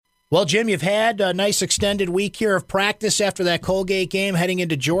Well, Jim, you've had a nice extended week here of practice after that Colgate game, heading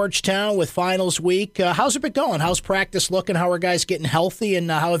into Georgetown with finals week. How's it been going? How's practice looking? How are guys getting healthy, and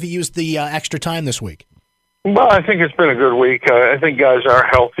how have you used the extra time this week? Well, I think it's been a good week. I think guys are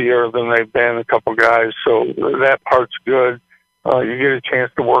healthier than they've been, a couple guys, so that part's good. You get a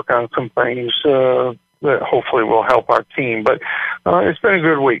chance to work on some things that hopefully will help our team, but it's been a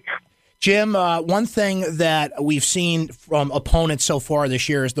good week. Jim, one thing that we've seen from opponents so far this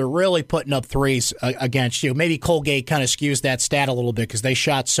year is they're really putting up threes against you. Maybe Colgate kind of skews that stat a little bit because they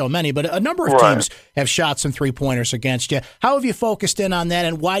shot so many, but a number of teams have shot some three-pointers against you. How have you focused in on that,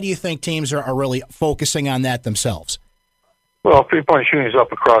 and why do you think teams are really focusing on that themselves? Well, three-point shooting is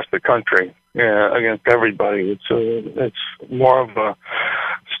up across the country against everybody. It's more of a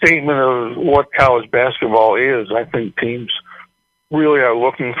statement of what college basketball is. I think teams really are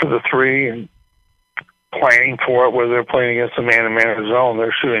looking for the three and planning for it, whether they're playing against a man-to-man zone,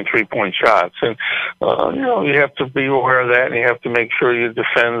 they're shooting three-point shots. And, you have to be aware of that, and you have to make sure you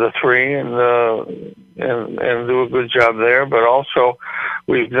defend the three and do a good job there. But also,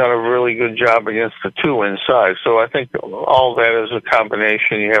 we've done a really good job against the two inside. So I think all that is a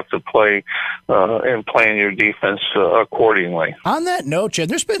combination. You have to play and plan your defense accordingly. On that note, Jim,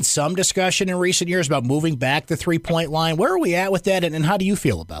 there's been some discussion in recent years about moving back the three-point line. Where are we at with that, and how do you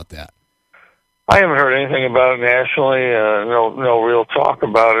feel about that? I haven't heard anything about it nationally. No real talk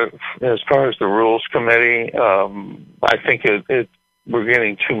about it as far as the rules committee. I think we're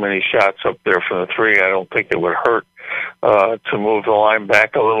getting too many shots up there from the three. I don't think it would hurt to move the line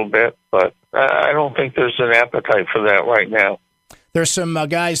back a little bit, but I don't think there's an appetite for that right now. There's some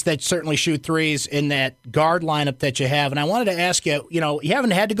guys that certainly shoot threes in that guard lineup that you have, and I wanted to ask you, you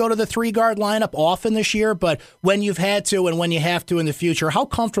haven't had to go to the three-guard lineup often this year, but when you've had to and when you have to in the future, how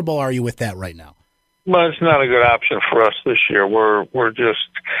comfortable are you with that right now? Well, it's not a good option for us this year. We're just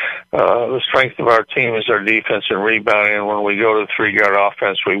the strength of our team is our defense and rebounding. And when we go to the three-guard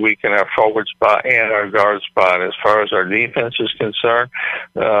offense, we weaken our forward spot and our guard spot as far as our defense is concerned.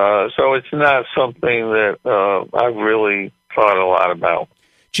 So it's not something that I've really thought a lot about.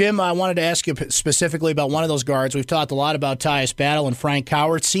 Jim, I wanted to ask you specifically about one of those guards. We've talked a lot about Tyus Battle and Frank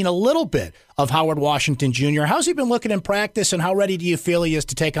Howard. Seen a little bit of Howard Washington Jr. How's he been looking in practice, and how ready do you feel he is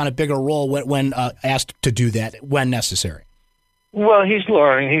to take on a bigger role when asked to do that when necessary? Well, he's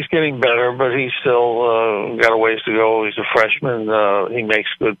learning. He's getting better, but he's still got a ways to go. He's a freshman. He makes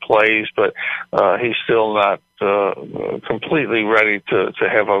good plays, but he's still not completely ready to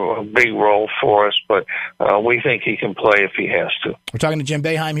have a big role for us. But we think he can play if he has to. We're talking to Jim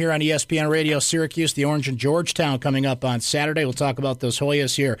Boeheim here on ESPN Radio. Syracuse, the Orange, and Georgetown coming up on Saturday. We'll talk about those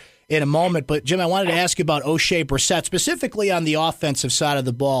Hoyas here in a moment. But, Jim, I wanted to ask you about O'Shea Brissett, specifically on the offensive side of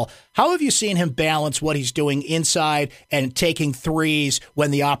the ball. How have you seen him balance what he's doing inside and taking threes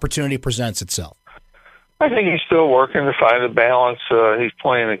when the opportunity presents itself? I think he's still working to find a balance. He's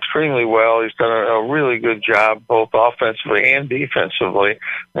playing extremely well. He's done a really good job, both offensively and defensively.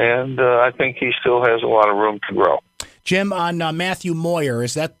 And I think he still has a lot of room to grow. Jim, on Matthew Moyer,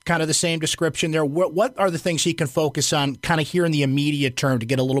 is that kind of the same description there? What are the things he can focus on kind of here in the immediate term to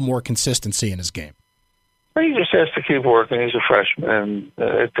get a little more consistency in his game? He just has to keep working. He's a freshman, and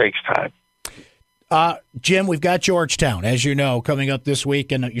it takes time. Jim, we've got Georgetown, as you know, coming up this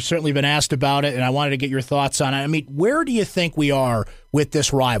week, and you've certainly been asked about it, and I wanted to get your thoughts on it. I mean, where do you think we are with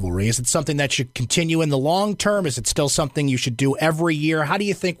this rivalry? Is it something that should continue in the long term? Is it still something you should do every year? How do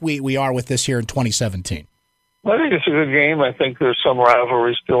you think we are with this here in 2017? I think it's a good game. I think there's some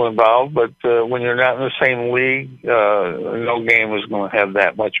rivalry still involved, but when you're not in the same league, no game is going to have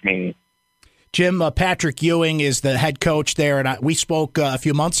that much meaning. Jim, Patrick Ewing is the head coach there, and we spoke a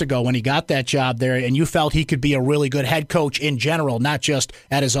few months ago when he got that job there, and you felt he could be a really good head coach in general, not just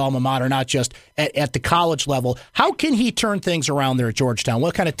at his alma mater, not just at the college level. How can he turn things around there at Georgetown?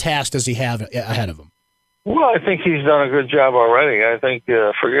 What kind of task does he have ahead of him? Well, I think he's done a good job already. I think,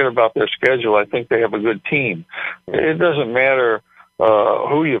 forget about their schedule, I think they have a good team. It doesn't matter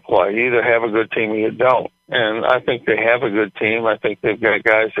who you play. You either have a good team or you don't. And I think they have a good team. I think they've got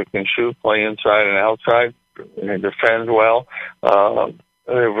guys that can shoot, play inside and outside, and defend well.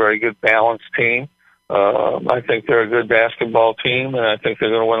 They're a very good balanced team. I think they're a good basketball team, and I think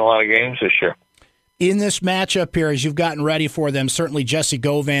they're going to win a lot of games this year. In this matchup here, as you've gotten ready for them, certainly Jesse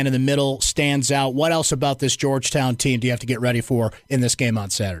Govan in the middle stands out. What else about this Georgetown team do you have to get ready for in this game on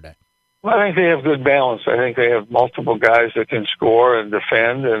Saturday? Well, I think they have good balance. I think they have multiple guys that can score and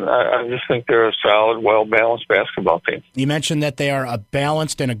defend, and I just think they're a solid, well-balanced basketball team. You mentioned that they are a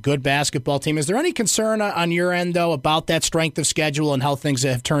balanced and a good basketball team. Is there any concern on your end, though, about that strength of schedule and how things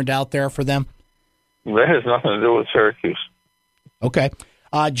have turned out there for them? That has nothing to do with Syracuse. Okay.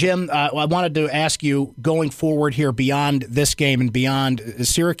 Jim, I wanted to ask you, going forward here beyond this game and beyond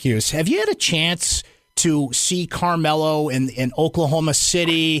Syracuse, have you had a chance to see Carmelo in Oklahoma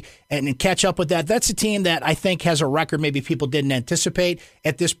City and catch up with that? That's a team that I think has a record maybe people didn't anticipate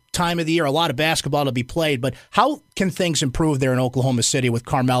at this time of the year. A lot of basketball to be played, but how can things improve there in Oklahoma City with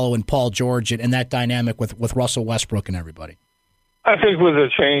Carmelo and Paul George and that dynamic with Russell Westbrook and everybody? I think with the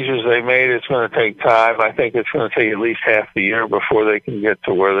changes they made, it's going to take time. I think it's going to take at least half the year before they can get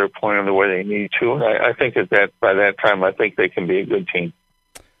to where they're playing the way they need to. And I think that by that time, I think they can be a good team.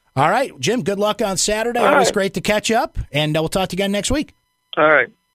 All right, Jim, good luck on Saturday. Always great to catch up, and we'll talk to you again next week. All right.